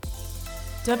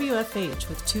WFH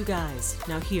with two guys.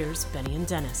 Now here's Benny and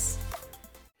Dennis.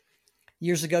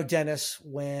 Years ago, Dennis,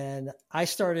 when I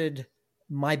started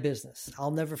my business, I'll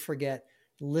never forget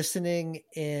listening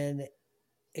in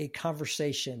a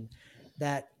conversation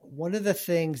that one of the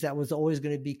things that was always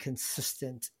going to be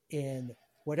consistent in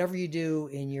whatever you do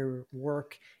in your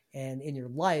work and in your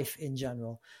life in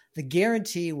general, the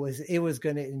guarantee was it was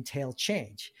going to entail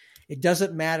change. It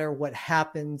doesn't matter what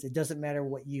happens. It doesn't matter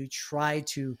what you try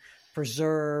to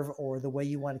preserve or the way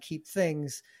you want to keep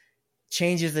things.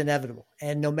 Change is inevitable.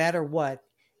 And no matter what,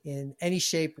 in any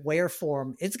shape, way, or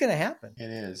form, it's going to happen. It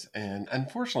is. And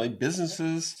unfortunately,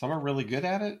 businesses, some are really good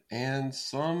at it, and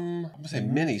some, I'm going to say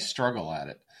many struggle at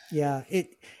it. Yeah.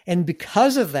 And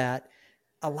because of that,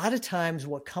 a lot of times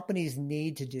what companies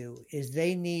need to do is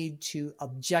they need to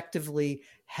objectively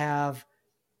have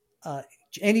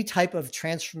any type of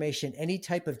transformation, any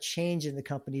type of change in the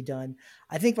company done,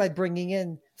 I think by bringing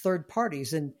in third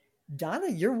parties. And Donna,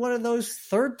 you're one of those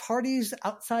third parties,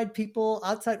 outside people,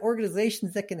 outside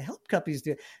organizations that can help companies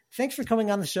do it. Thanks for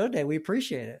coming on the show today. We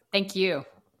appreciate it. Thank you.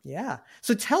 Yeah.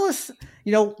 So tell us,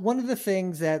 one of the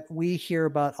things that we hear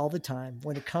about all the time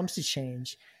when it comes to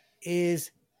change is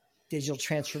digital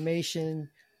transformation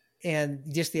and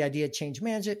just the idea of change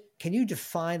management. Can you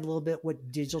define a little bit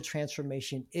what digital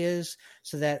transformation is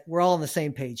so that we're all on the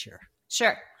same page here?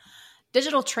 Sure.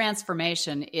 Digital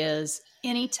transformation is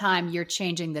anytime you're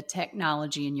changing the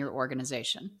technology in your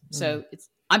organization. So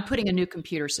I'm putting a new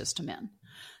computer system in.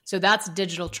 So that's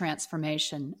digital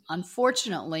transformation.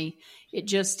 Unfortunately, it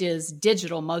just is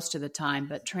digital most of the time,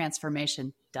 but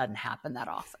transformation doesn't happen that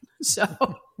often. So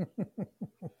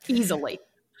easily.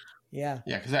 Yeah,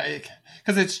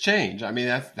 because it's change. I mean,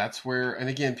 that's where, and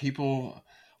again, people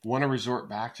want to resort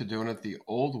back to doing it the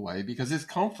old way because it's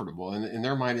comfortable and in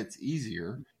their mind it's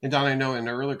easier. And Don, I know in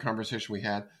the earlier conversation we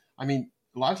had, I mean,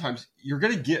 a lot of times you're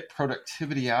going to get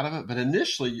productivity out of it, but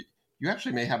initially you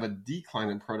actually may have a decline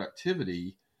in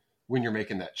productivity when you're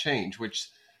making that change, which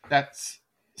that's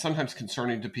sometimes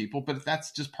concerning to people, but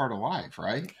that's just part of life,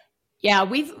 right? Yeah,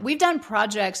 we've done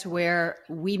projects where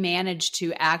we managed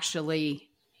to actually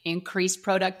increase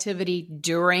productivity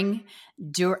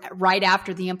right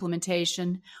after the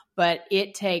implementation, but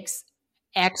it takes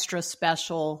extra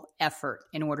special effort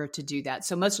in order to do that.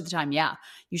 So most of the time,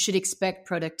 you should expect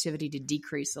productivity to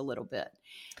decrease a little bit.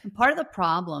 And part of the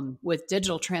problem with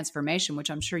digital transformation,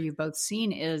 which I'm sure you've both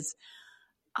seen, is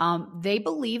they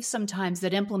believe sometimes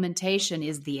that implementation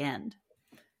is the end.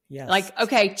 Yes. Like,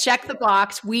 okay, check the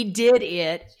box. We did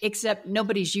it, except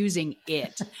nobody's using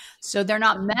it. So they're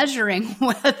not measuring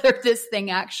whether this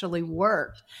thing actually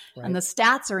worked. Right. And the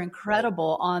stats are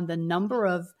incredible on the number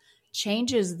of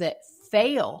changes that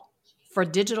fail for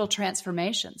digital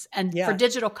transformations. And for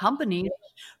digital companies,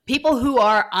 people who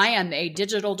I am a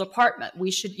digital department.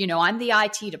 We should, I'm the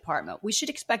IT department. We should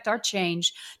expect our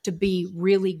change to be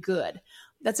really good.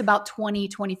 That's about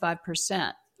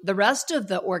 20-25%. The rest of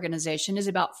the organization is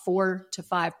about 4 to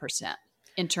 5%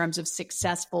 in terms of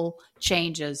successful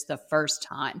changes the first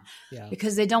time,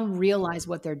 because they don't realize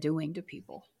what they're doing to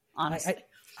people, honestly.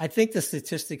 I think the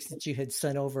statistics that you had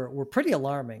sent over were pretty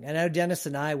alarming. I know Dennis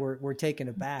and I were taken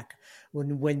aback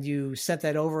when you sent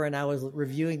that over and I was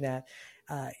reviewing that.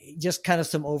 Just kind of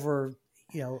some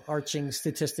arching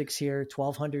statistics here.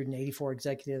 1,284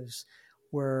 executives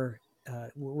were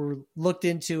looked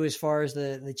into as far as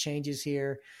the changes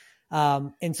here.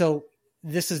 And so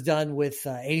this is done with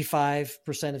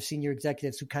 85% of senior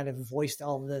executives who kind of voiced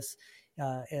all of this,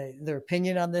 their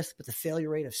opinion on this, but the failure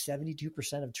rate of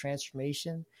 72% of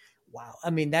transformation. Wow. I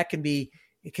mean, it can be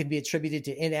attributed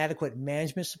to inadequate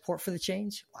management support for the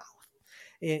change.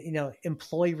 Wow.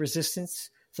 Employee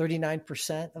resistance,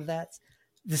 39% of that.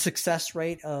 The success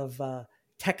rate of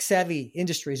tech-savvy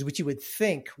industries, which you would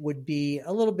think would be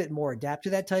a little bit more adapt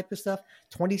to that type of stuff,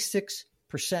 26%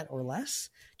 or less.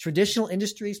 Traditional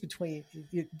industries between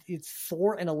it's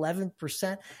 4 and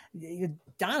 11%.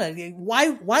 Donna, why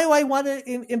do I want to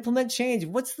implement change?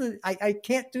 I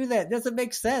can't do that. It doesn't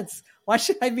make sense. Why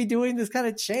should I be doing this kind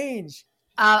of change?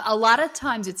 A lot of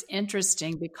times it's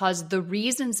interesting because the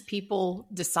reasons people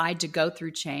decide to go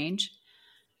through change,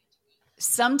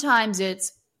 sometimes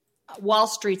it's Wall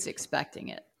Street's expecting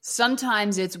it.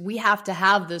 Sometimes it's we have to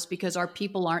have this because our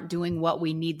people aren't doing what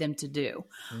we need them to do.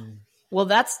 Well,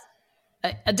 that's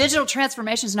a digital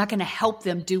transformation is not going to help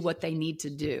them do what they need to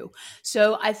do.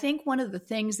 So I think one of the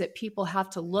things that people have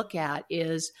to look at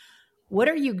is, what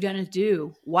are you going to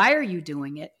do? Why are you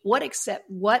doing it?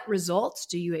 What results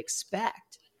do you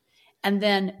expect? And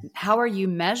then how are you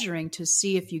measuring to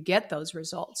see if you get those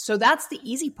results? So that's the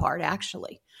easy part,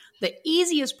 actually. The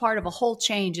easiest part of a whole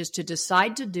change is to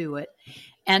decide to do it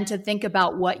and to think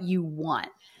about what you want.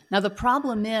 Now, the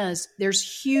problem is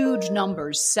there's huge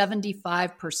numbers,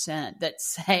 75% that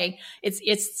say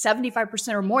it's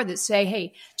 75% or more that say,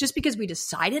 hey, just because we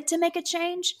decided to make a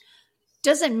change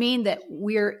doesn't mean that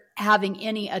we're having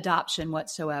any adoption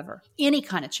whatsoever, any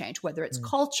kind of change, whether it's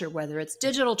culture, whether it's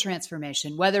digital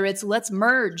transformation, whether it's let's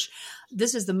merge.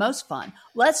 This is the most fun.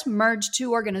 Let's merge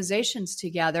two organizations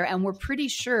together, and we're pretty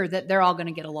sure that they're all going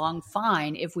to get along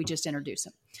fine if we just introduce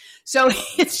them. So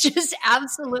it's just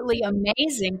absolutely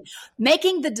amazing.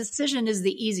 Making the decision is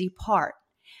the easy part.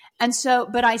 And so,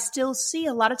 but I still see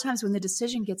a lot of times when the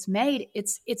decision gets made,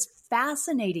 it's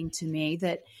fascinating to me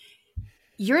that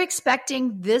you're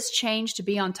expecting this change to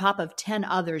be on top of 10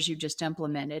 others you just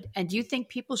implemented, and you think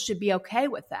people should be okay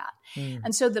with that.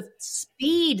 And so the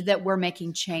speed that we're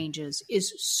making changes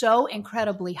is so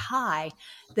incredibly high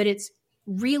that it's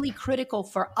really critical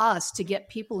for us to get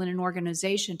people in an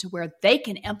organization to where they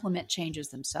can implement changes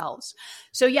themselves.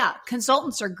 So yeah,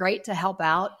 consultants are great to help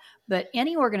out, but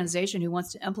any organization who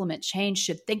wants to implement change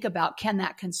should think about, can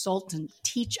that consultant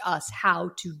teach us how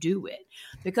to do it?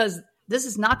 Because this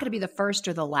is not going to be the first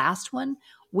or the last one.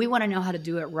 We want to know how to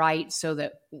do it right so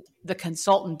that the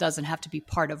consultant doesn't have to be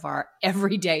part of our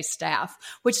everyday staff,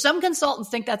 which some consultants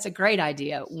think that's a great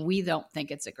idea. We don't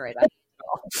think it's a great idea at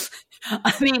all.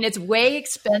 I mean, it's way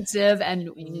expensive, and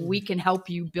we can help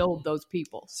you build those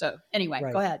people. So anyway,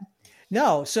 Go ahead.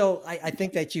 No, so I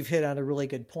think that you've hit on a really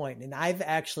good point. And I've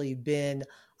actually been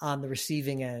on the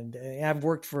receiving end. I've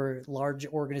worked for large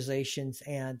organizations,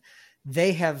 and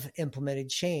they have implemented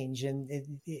change, and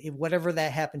whatever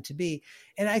that happened to be.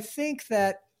 And I think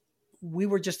that we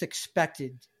were just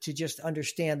expected to just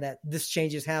understand that this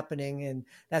change is happening, and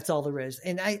that's all there is.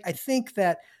 And I think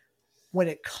that when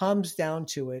it comes down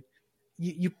to it,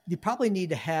 you probably need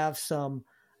to have some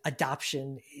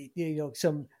adoption,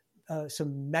 some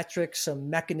metrics, some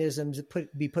mechanisms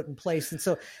that be put in place. And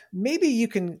so maybe you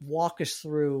can walk us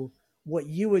through what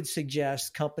you would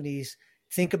suggest companies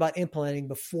think about implementing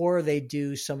before they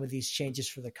do some of these changes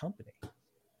for the company.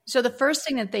 So the first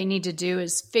thing that they need to do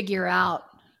is figure out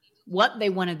what they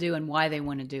want to do and why they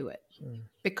want to do it.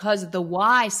 Because the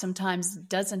why sometimes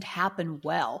doesn't happen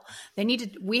well.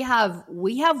 We have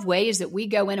ways that we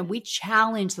go in and we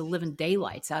challenge the living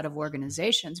daylights out of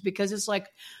organizations, because it's like,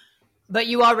 but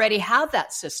you already have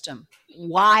that system.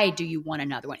 Why do you want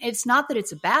another one? It's not that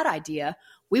it's a bad idea.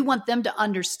 We want them to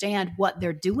understand what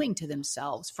they're doing to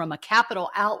themselves, from a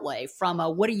capital outlay, from a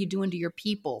what are you doing to your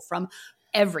people, from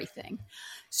everything.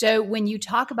 So when you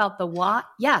talk about the why,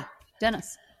 yeah,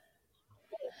 Dennis.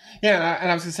 Yeah,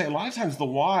 and I was going to say, a lot of times the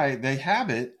why, they have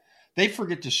it, they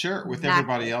forget to share it with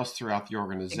everybody else throughout the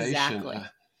organization. Exactly.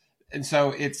 And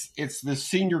so it's the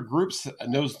senior groups that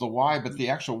knows the why, but the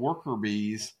actual worker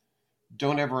bees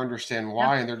don't ever understand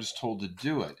why, and they're just told to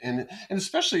do it. And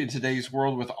especially in today's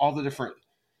world with all the different,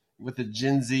 with the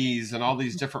Gen Zs and all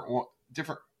these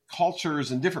different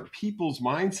cultures and different people's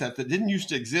mindset that didn't used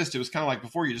to exist. It was kind of like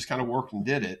before, you just kind of worked and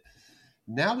did it.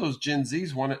 Now those Gen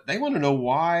Zs want to know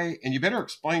why, and you better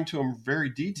explain to them very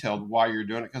detailed why you're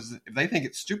doing it, because if they think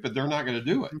it's stupid, they're not going to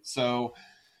do it. So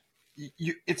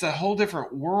it's a whole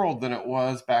different world than it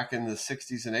was back in the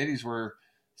 60s and 80s, where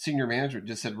senior management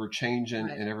just said we're changing,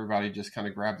 and everybody just kind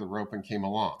of grabbed the rope and came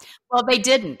along. Well, they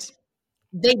didn't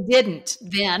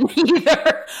then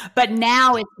either, but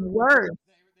now it's worse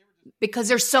because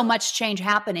there's so much change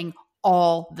happening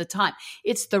all the time.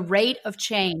 It's the rate of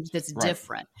change that's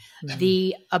different.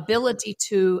 The ability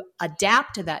to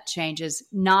adapt to that change is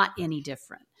not any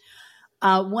different.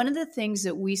 One of the things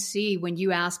that we see when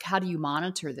you ask, how do you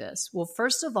monitor this? Well,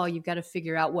 first of all, you've got to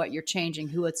figure out what you're changing,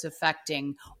 who it's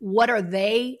affecting, what are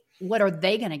they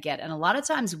going to get? And a lot of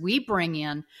times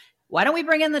why don't we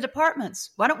bring in the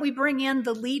departments? Why don't we bring in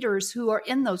the leaders who are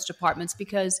in those departments?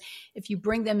 Because if you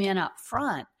bring them in up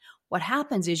front, what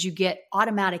happens is you get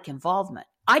automatic involvement.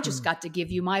 I just got to give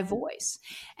you my voice.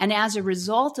 And as a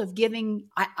result of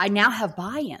I now have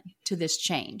buy-in to this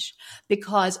change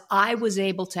because I was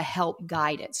able to help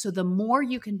guide it. So the more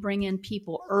you can bring in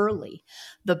people early,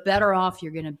 the better off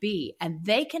you're going to be. And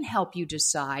they can help you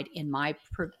decide, in my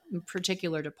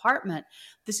particular department,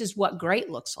 this is what great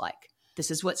looks like.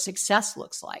 This is what success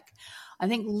looks like. I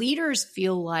think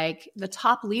the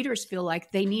top leaders feel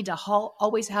like they need to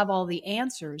always have all the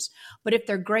answers. But if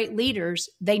they're great leaders,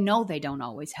 they know they don't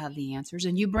always have the answers.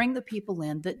 And you bring the people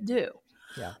in that do.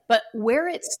 Yeah. But where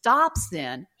it stops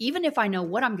then, even if I know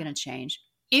what I'm going to change,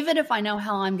 even if I know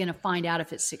how I'm going to find out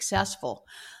if it's successful,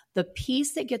 the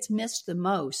piece that gets missed the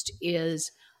most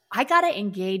is I got to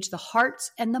engage the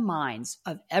hearts and the minds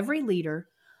of every leader,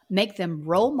 make them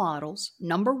role models,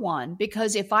 number one,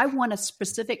 because if I want a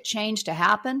specific change to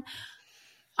happen,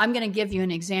 I'm going to give you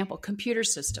an example. Computer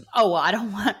system. Oh, well,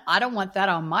 I don't want that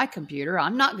on my computer.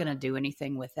 I'm not going to do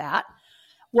anything with that.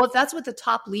 Well, if that's what the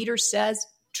top leader says,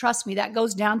 trust me, that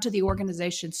goes down to the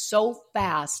organization so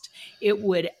fast, it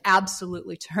would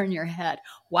absolutely turn your head.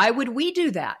 Why would we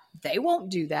do that? They won't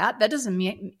do that. That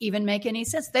doesn't even make any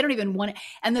sense. They don't even want it.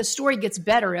 And the story gets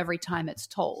better every time it's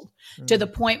told, to the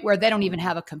point where they don't even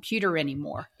have a computer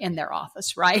anymore in their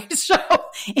office, right? So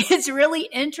it's really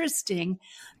interesting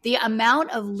the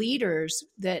amount of leaders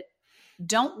that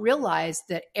don't realize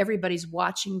that everybody's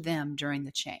watching them during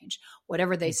the change.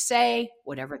 Whatever they say,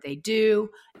 whatever they do,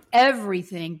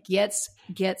 everything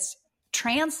gets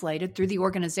translated through the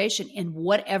organization in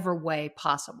whatever way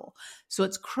possible. So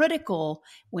it's critical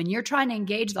when you're trying to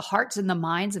engage the hearts and the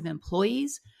minds of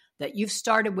employees that you've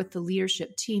started with the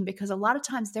leadership team, because a lot of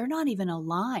times they're not even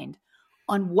aligned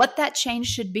on what that change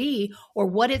should be or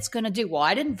what it's going to do. Well,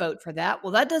 I didn't vote for that.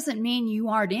 Well, that doesn't mean you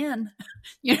aren't in,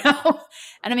 And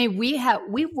I mean,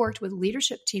 we've worked with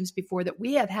leadership teams before that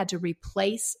we have had to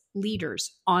replace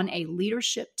leaders on a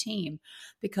leadership team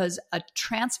because a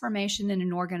transformation in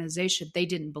an organization they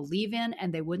didn't believe in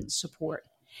and they wouldn't support.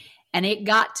 And it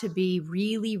got to be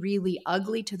really, really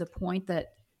ugly to the point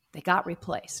that they got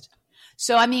replaced.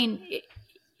 So, I mean,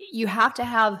 you have to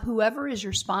have whoever is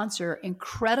your sponsor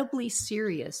incredibly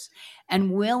serious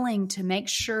and willing to make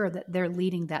sure that they're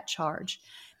leading that charge.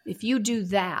 If you do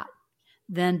that,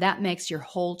 then that makes your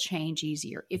whole change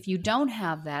easier. If you don't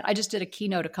have that, I just did a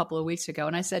keynote a couple of weeks ago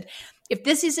and I said, if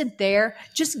this isn't there,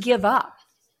 just give up.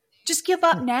 Just give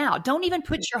up now. Don't even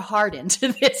put your heart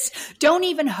into this. Don't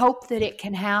even hope that it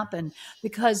can happen,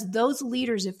 because those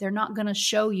leaders, if they're not going to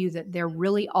show you that they're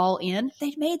really all in,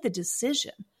 they made the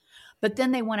decision. But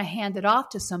then they want to hand it off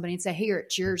to somebody and say, here,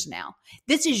 it's yours now.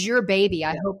 This is your baby.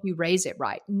 I hope you raise it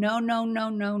right. No.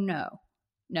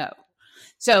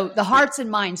 So the hearts and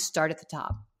minds start at the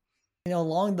top.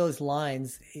 Along those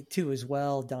lines too, as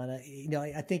well, Donna,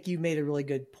 I think you made a really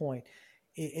good point,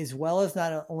 as well as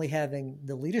not only having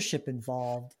the leadership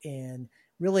involved and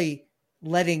really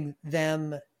letting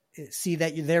them see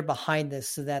that you're there behind this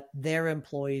so that their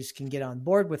employees can get on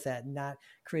board with that and not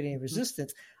create any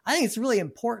resistance. I think it's really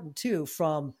important too,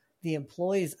 from the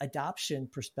employees' adoption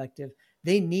perspective.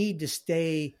 They need to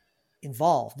stay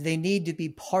involved. They need to be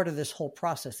part of this whole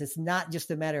process. It's not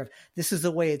just a matter of this is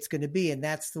the way it's going to be and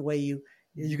that's the way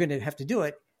you're going to have to do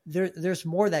it. There's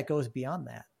more that goes beyond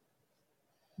that.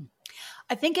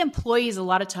 I think employees a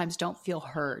lot of times don't feel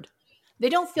heard. They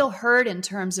don't feel heard in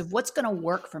terms of what's going to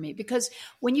work for me, because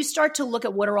when you start to look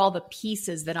at what are all the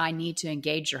pieces that I need to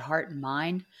engage your heart and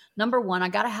mind, number one, I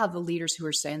got to have the leaders who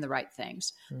are saying the right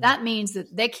things. That means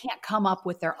that they can't come up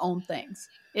with their own things.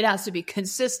 It has to be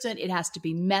consistent. It has to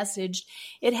be messaged.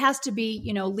 It has to be,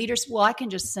 leaders. Well, I can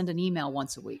just send an email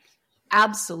once a week.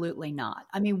 Absolutely not.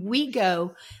 I mean, we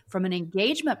go from an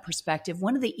engagement perspective.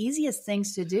 One of the easiest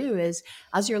things to do is,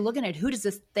 as you're looking at who does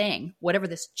this thing, whatever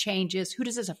this change is, who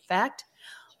does this affect?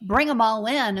 Bring them all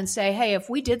in and say, hey, if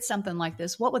we did something like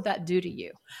this, what would that do to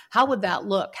you? How would that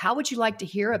look? How would you like to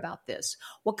hear about this?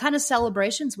 What kind of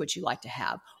celebrations would you like to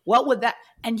have? What would that?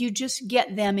 And you just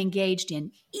get them engaged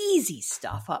in easy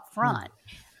stuff up front.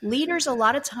 Leaders a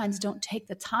lot of times don't take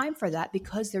the time for that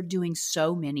because they're doing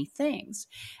so many things.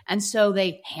 And so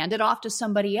they hand it off to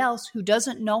somebody else who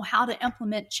doesn't know how to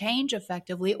implement change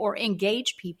effectively or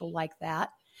engage people like that.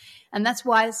 And that's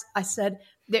why I said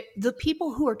the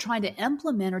people who are trying to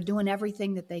implement are doing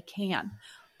everything that they can.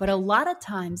 But a lot of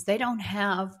times they don't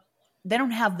have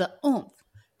the oomph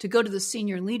to go to the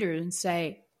senior leader and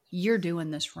say, you're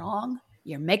doing this wrong.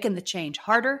 You're making the change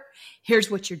harder. Here's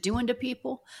what you're doing to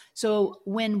people. So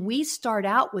when we start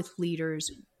out with leaders,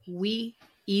 we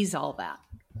ease all that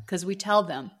because we tell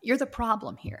them, you're the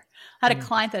problem here. I had a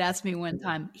client that asked me one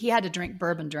time, he had to drink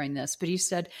bourbon during this, but he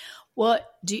said, well,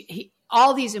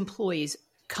 all these employees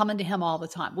coming to him all the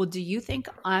time. Well, do you think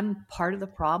I'm part of the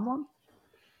problem?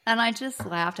 And I just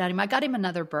laughed at him. I got him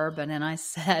another bourbon and I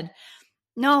said,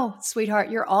 no, sweetheart,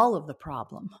 you're all of the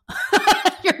problem.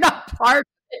 You're not part of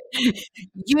it.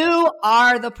 You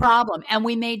are the problem. And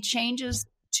we made changes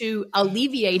to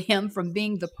alleviate him from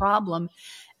being the problem.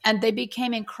 And they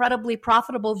became incredibly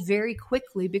profitable very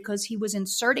quickly because he was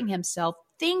inserting himself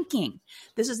thinking,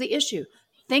 this is the issue,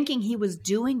 thinking he was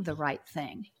doing the right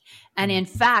thing. And in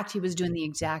fact, he was doing the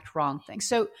exact wrong thing.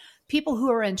 So people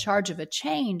who are in charge of a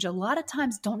change a lot of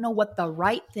times don't know what the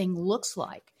right thing looks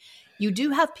like. You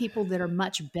do have people that are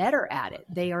much better at it.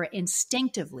 They are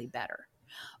instinctively better.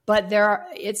 But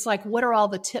it's like, what are all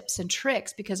the tips and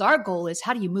tricks? Because our goal is,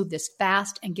 how do you move this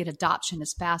fast and get adoption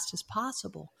as fast as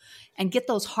possible and get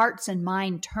those hearts and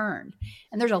mind turned?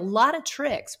 And there's a lot of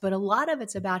tricks, but a lot of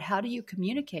it's about, how do you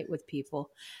communicate with people?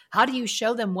 How do you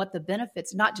show them what the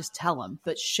benefits, not just tell them,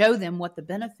 but show them what the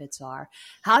benefits are?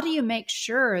 How do you make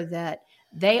sure that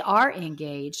they are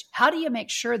engaged? How do you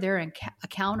make sure they're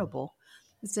accountable?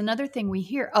 It's another thing we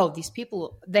hear. Oh, these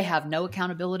people, they have no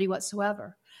accountability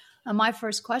whatsoever. And my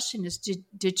first question is,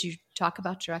 did you talk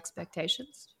about your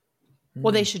expectations?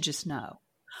 Well, they should just know.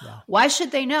 Yeah. Why should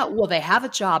they know? Well, they have a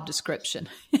job description.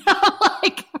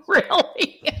 Like,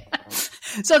 really?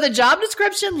 So the job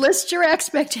description lists your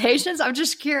expectations. I'm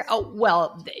just curious. Oh,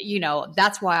 well,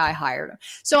 that's why I hired them.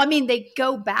 So, I mean, they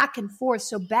go back and forth.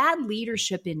 So bad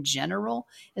leadership in general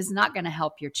is not going to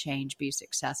help your change be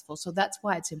successful. So that's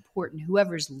why it's important,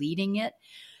 whoever's leading it,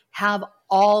 have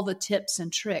all the tips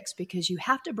and tricks, because you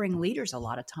have to bring leaders a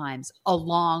lot of times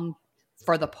along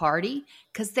for the party,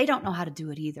 because they don't know how to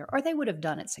do it either, or they would have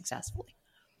done it successfully.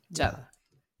 So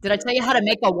did I tell you how to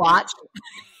make a watch?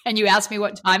 And you asked me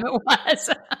what time it was.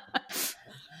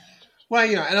 Well,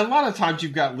 and a lot of times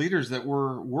you've got leaders that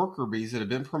were worker bees that have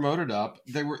been promoted up.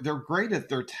 They're great at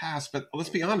their tasks, but let's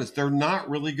be honest, they're not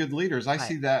really good leaders. I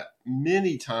see that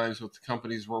many times with the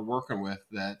companies we're working with,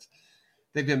 that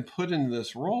they've been put in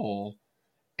this role,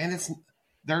 and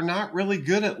they're not really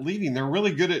good at leading. They're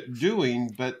really good at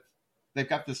doing, but they've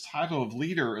got this title of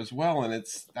leader as well, and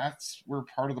that's where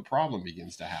part of the problem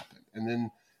begins to happen. And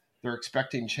then they're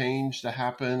expecting change to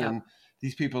happen, and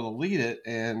these people to lead it,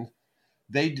 and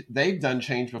they've done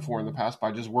change before in the past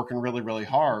by just working really, really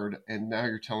hard, and now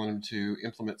you're telling them to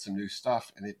implement some new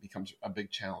stuff, and it becomes a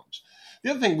big challenge.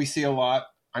 The other thing we see a lot,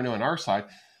 I know on our side,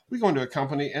 we go into a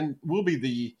company and we'll be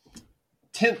the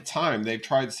 10th time they've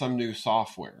tried some new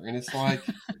software. And it's like,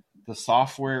 the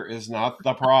software is not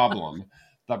the problem.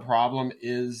 The problem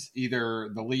is either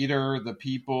the leader, the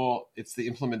people, it's the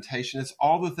implementation. It's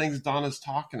all the things Donna's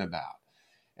talking about.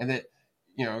 And that,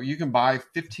 you can buy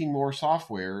 15 more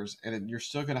softwares and you're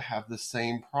still going to have the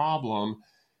same problem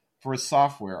for a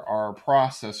software or a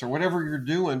process or whatever you're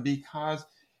doing, because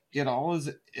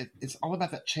it's all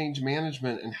about that change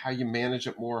management and how you manage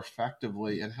it more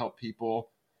effectively and help people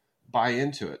buy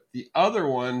into it. The other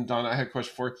one, Donna, I had a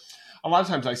question for you. A lot of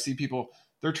times I see people,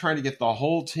 they're trying to get the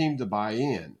whole team to buy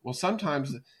in. Well,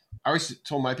 sometimes I always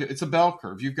told my people, it's a bell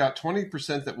curve. You've got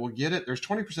 20% that will get it. There's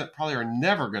 20% probably are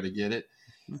never going to get it.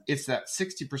 It's that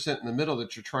 60% in the middle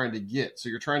that you're trying to get. So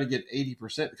you're trying to get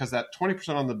 80%, because that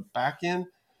 20% on the back end,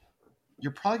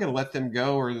 you're probably going to let them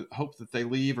go or hope that they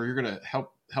leave, or you're going to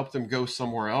help them go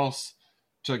somewhere else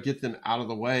to get them out of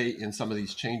the way in some of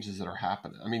these changes that are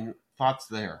happening. I mean, thoughts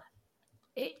there?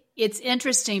 It's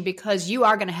interesting because you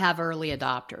are going to have early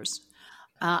adopters.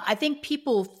 I think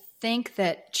people think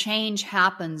that change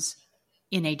happens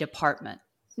in a department.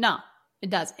 No, it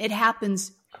does. It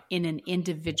happens in an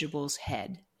individual's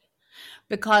head.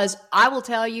 Because I will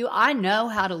tell you, I know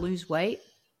how to lose weight.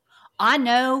 I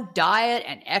know diet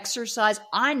and exercise.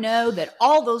 I know that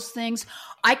all those things,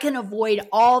 I can avoid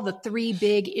all the 3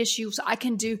 big issues I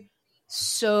can do.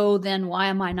 So then why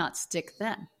am I not stick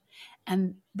then?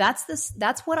 And that's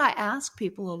what I ask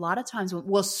people a lot of times.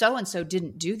 Well, so-and-so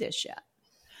didn't do this yet.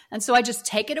 And so I just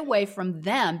take it away from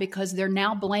them because they're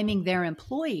now blaming their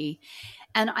employee.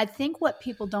 And I think what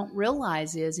people don't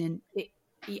realize is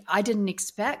I didn't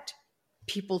expect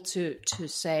people to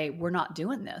say, we're not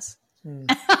doing this.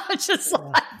 Just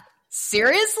like,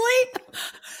 seriously?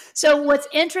 So what's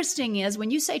interesting is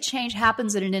when you say change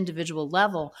happens at an individual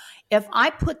level, if I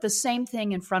put the same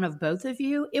thing in front of both of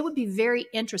you, it would be very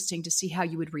interesting to see how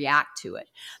you would react to it.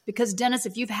 Because Dennis,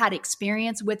 if you've had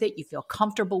experience with it, you feel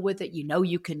comfortable with it, you know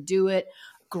you can do it,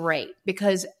 great.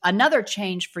 Because another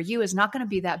change for you is not going to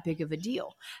be that big of a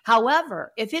deal.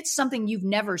 However, if it's something you've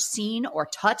never seen or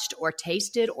touched or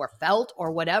tasted or felt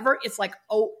or whatever, it's like,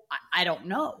 oh, I don't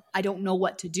know. I don't know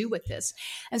what to do with this.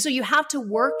 And so you have to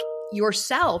work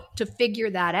yourself to figure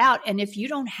that out. And if you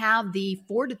don't have the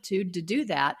fortitude to do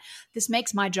that, this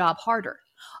makes my job harder.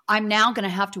 I'm now going to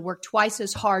have to work twice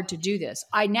as hard to do this.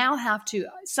 I now have to,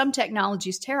 some technology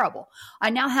is terrible. I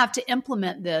now have to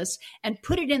implement this and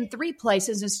put it in 3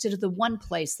 places instead of the 1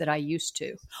 place that I used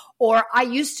to. Or I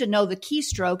used to know the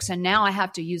keystrokes and now I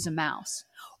have to use a mouse.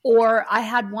 Or I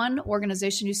had one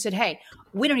organization who said, hey,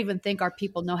 we don't even think our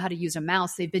people know how to use a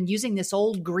mouse. They've been using this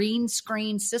old green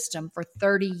screen system for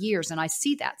 30 years. And I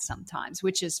see that sometimes,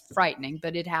 which is frightening,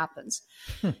 but it happens.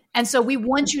 And so we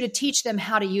want you to teach them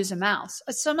how to use a mouse.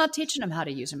 So I'm not teaching them how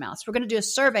to use a mouse. We're going to do a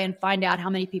survey and find out how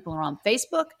many people are on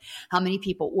Facebook, how many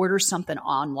people order something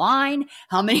online,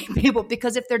 how many people,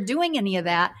 because if they're doing any of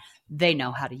that, they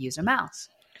know how to use a mouse.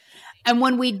 And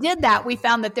when we did that, we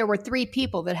found that there were 3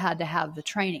 people that had to have the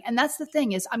training. And that's the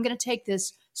thing is I'm going to take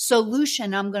this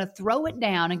solution, I'm going to throw it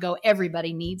down and go,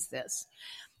 everybody needs this.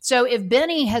 So if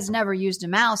Benny has never used a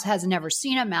mouse, has never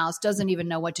seen a mouse, doesn't even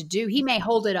know what to do, he may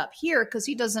hold it up here because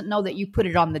he doesn't know that you put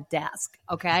it on the desk,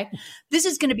 okay? This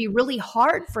is going to be really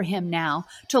hard for him now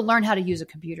to learn how to use a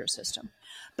computer system.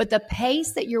 But the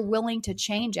pace that you're willing to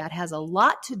change at has a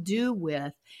lot to do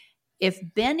with if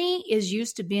Benny is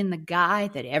used to being the guy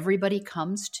that everybody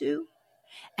comes to,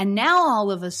 and now all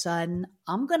of a sudden,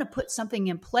 I'm going to put something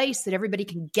in place that everybody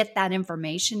can get that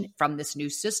information from this new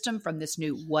system, from this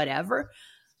new whatever,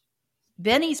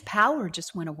 Benny's power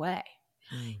just went away.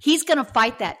 He's going to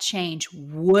fight that change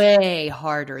way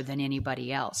harder than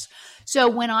anybody else. So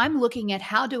when I'm looking at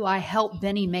how do I help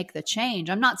Benny make the change,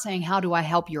 I'm not saying how do I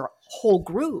help your whole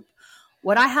group.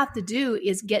 What I have to do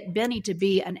is get Benny to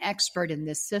be an expert in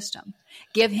this system.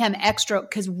 Give him extra,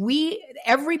 because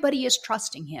everybody is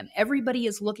trusting him. Everybody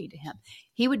is looking to him.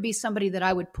 He would be somebody that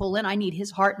I would pull in. I need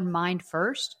his heart and mind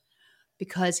first,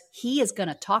 because he is going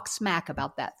to talk smack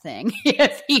about that thing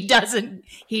if he doesn't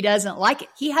like it.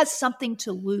 He has something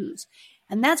to lose.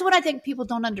 And that's what I think people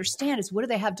don't understand is what do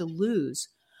they have to lose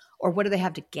or what do they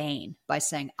have to gain by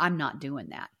saying, I'm not doing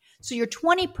that. So your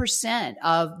 20%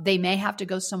 of they may have to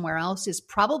go somewhere else is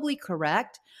probably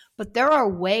correct, but there are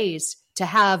ways to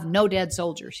have no dead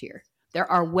soldiers here.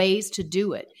 There are ways to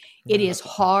do it. It is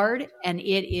hard and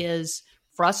it is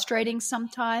frustrating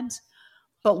sometimes,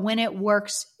 but when it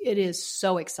works, it is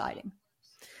so exciting.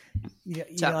 You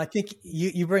know, I think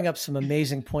you bring up some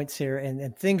amazing points here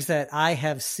and things that I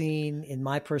have seen in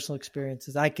my personal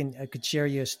experiences. I could share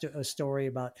you a story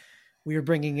about we were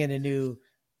bringing in a new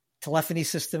telephony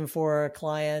system for a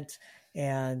client,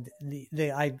 and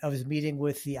I was meeting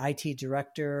with the IT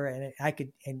director, and I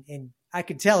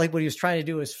could tell what he was trying to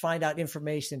do is find out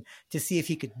information to see if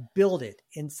he could build it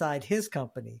inside his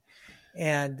company.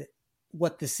 And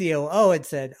what the COO had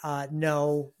said,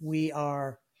 no, we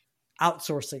are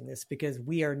outsourcing this because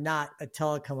we are not a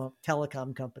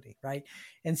telecom company, right?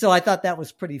 And so I thought that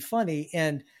was pretty funny.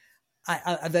 And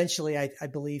I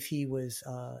believe he was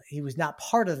not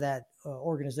part of that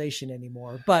organization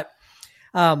anymore. But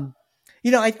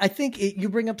I think you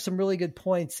bring up some really good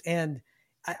points, and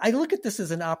I look at this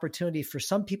as an opportunity for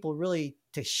some people really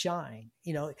to shine.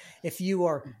 You know, if you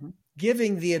are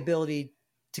giving the ability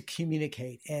to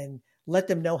communicate and let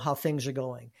them know how things are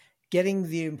going, getting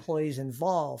the employees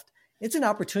involved, it's an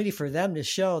opportunity for them to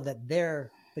show that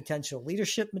they're potential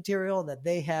leadership material, that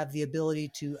they have the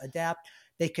ability to adapt.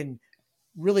 They can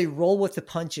really roll with the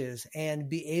punches and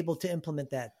be able to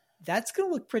implement that. That's going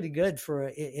to look pretty good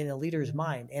in a leader's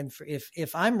mind. And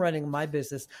if I'm running my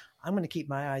business, I'm going to keep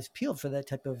my eyes peeled for that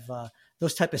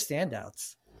those type of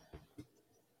standouts.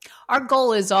 Our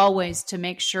goal is always to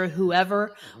make sure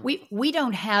whoever we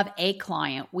don't have a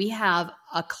client, we have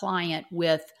a client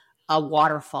with a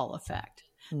waterfall effect.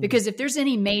 Because if there's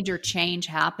any major change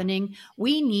happening,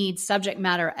 we need subject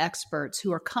matter experts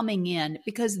who are coming in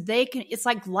because it's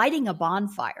like lighting a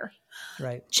bonfire.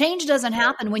 Right. Change doesn't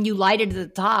happen when you light it at the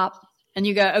top and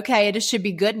you go, okay, it should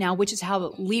be good now, which is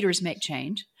how leaders make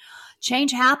change.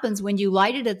 Change happens when you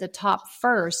light it at the top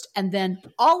first and then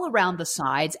all around the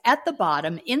sides, at the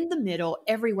bottom, in the middle,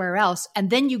 everywhere else. And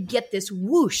then you get this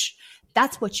whoosh.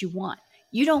 That's what you want.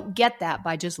 You don't get that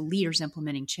by just leaders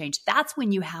implementing change. That's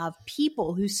when you have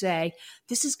people who say,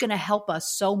 this is going to help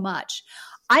us so much.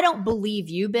 I don't believe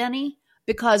you, Benny,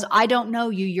 because I don't know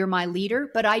you. You're my leader.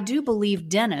 But I do believe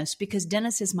Dennis because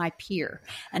Dennis is my peer.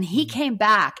 And he came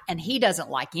back and he doesn't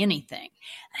like anything.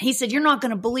 He said, you're not going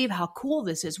to believe how cool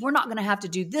this is. We're not going to have to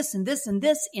do this and this and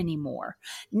this anymore.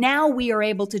 Now we are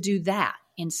able to do that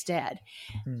instead.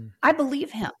 I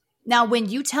believe him. Now, when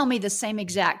you tell me the same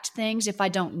exact things, if I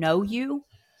don't know you,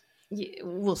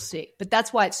 we'll see. But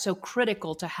that's why it's so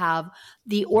critical to have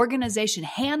the organization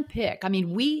handpick. I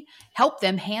mean, we help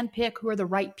them handpick who are the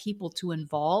right people to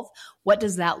involve. What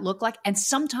does that look like? And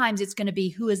sometimes it's going to be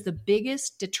who is the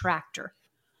biggest detractor.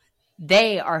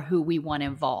 They are who we want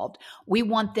involved. We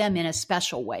want them in a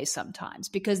special way sometimes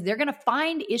because they're going to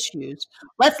find issues.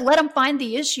 Let's let them find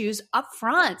the issues up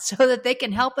front so that they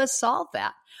can help us solve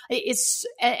that.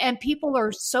 And people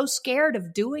are so scared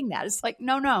of doing that. It's like,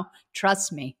 no,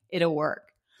 trust me, it'll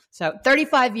work. So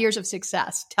 35 years of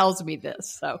success tells me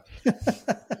this. So.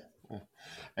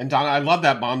 And Donna, I love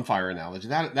that bonfire analogy.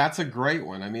 That's a great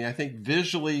one. I mean, I think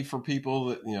visually for people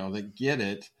that, that get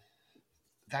it,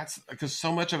 that's because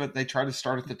so much of it, they try to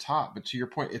start at the top. But to your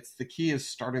point, the key is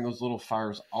starting those little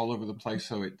fires all over the place.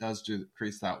 So it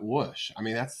creates that whoosh. I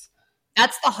mean, that's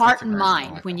the heart and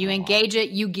mind. Like when you engage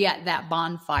it, you get that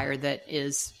bonfire that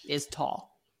is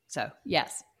tall. So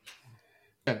yes.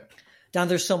 Good. Don,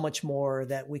 there's so much more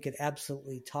that we could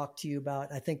absolutely talk to you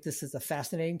about. I think this is a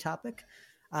fascinating topic.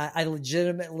 I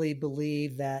legitimately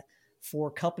believe that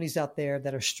for companies out there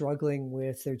that are struggling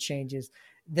with their changes,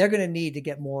 they're going to need to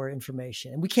get more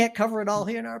information. And we can't cover it all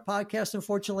here in our podcast,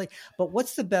 unfortunately. But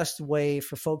what's the best way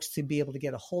for folks to be able to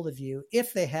get a hold of you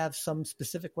if they have some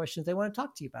specific questions they want to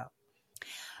talk to you about?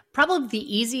 Probably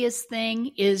the easiest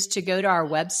thing is to go to our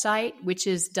website, which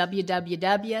is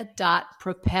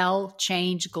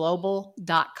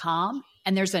www.propelchangeglobal.com.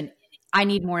 And there's an I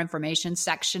need more information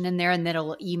section in there, and then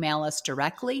it'll email us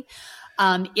directly.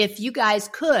 If you guys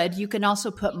could, you can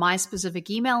also put my specific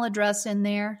email address in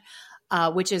there,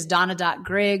 which is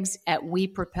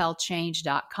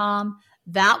donna.griggs@wepropelchange.com.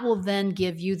 That will then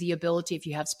give you the ability, if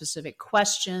you have specific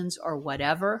questions or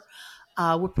whatever.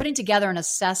 We're putting together an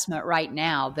assessment right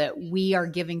now that we are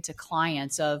giving to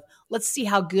clients of, let's see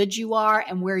how good you are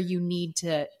and where you need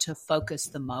to focus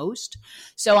the most.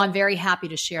 So I'm very happy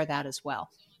to share that as well.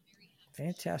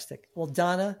 Fantastic. Well,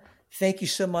 Donna, thank you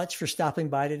so much for stopping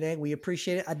by today. We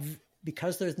appreciate it.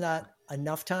 Because there's not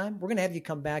enough time, we're going to have you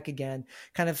come back again,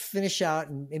 kind of finish out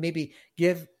and maybe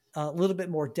give a little bit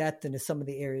more depth into some of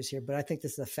the areas here. But I think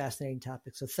this is a fascinating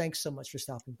topic. So thanks so much for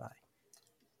stopping by.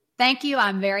 Thank you.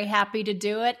 I'm very happy to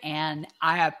do it. And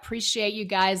I appreciate you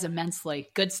guys immensely.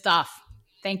 Good stuff.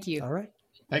 Thank you. All right.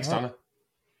 Thanks, Donna.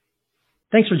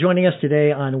 Thanks for joining us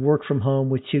today on Work From Home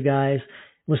with Two Guys.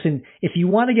 Listen, if you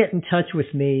want to get in touch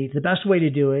with me, the best way to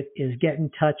do it is get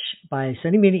in touch by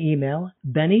sending me an email,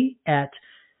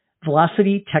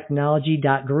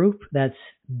 benny@velocitytechnology.group. That's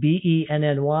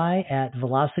BENNY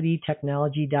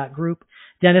 @velocitytechnology.group.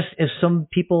 Dennis, if some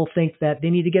people think that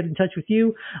they need to get in touch with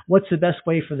you, what's the best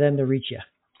way for them to reach you?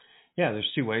 Yeah,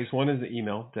 there's two ways. One is the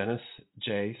email, Dennis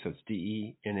J, so it's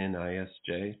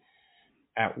DENNISJ,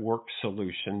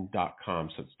 @worksolution.com.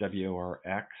 So it's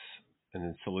WORX. And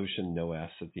then solution, no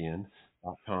S at the end,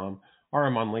 .com. Or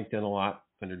I'm on LinkedIn a lot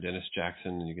under Dennis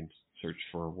Jackson, and you can search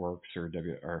for Works or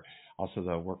also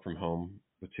the Work From Home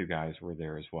with Two Guys. We're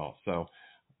there as well. So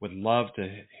would love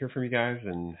to hear from you guys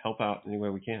and help out any way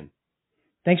we can.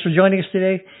 Thanks for joining us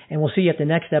today, and we'll see you at the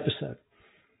next episode.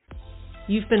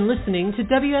 You've been listening to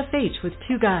WFH with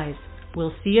Two Guys.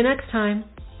 We'll see you next time.